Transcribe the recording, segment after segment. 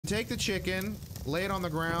take the chicken, lay it on the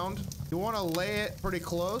ground. You want to lay it pretty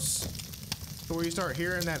close to where you start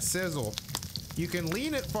hearing that sizzle. You can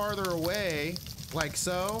lean it farther away, like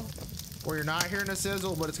so, where you're not hearing a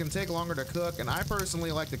sizzle, but it's gonna take longer to cook. And I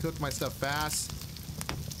personally like to cook my stuff fast.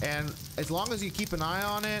 And as long as you keep an eye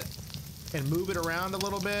on it and move it around a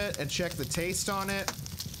little bit and check the taste on it,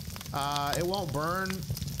 it won't burn.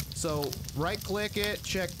 So right click it,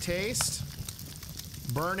 check taste,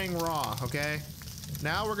 burning raw, okay?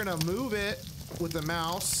 Now we're gonna move it with the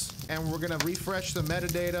mouse and we're gonna refresh the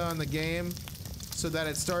metadata on the game so that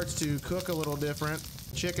it starts to cook a little different.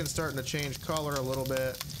 Chicken's starting to change color a little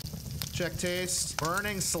bit. Check taste,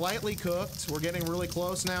 burning slightly cooked. We're getting really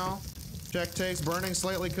close now. Check taste, burning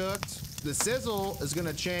slightly cooked. The sizzle is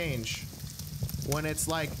gonna change when it's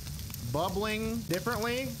like bubbling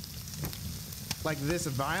differently, like this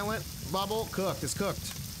violent bubble. Cooked, it's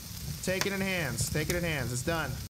cooked. Take it in hands, it's done.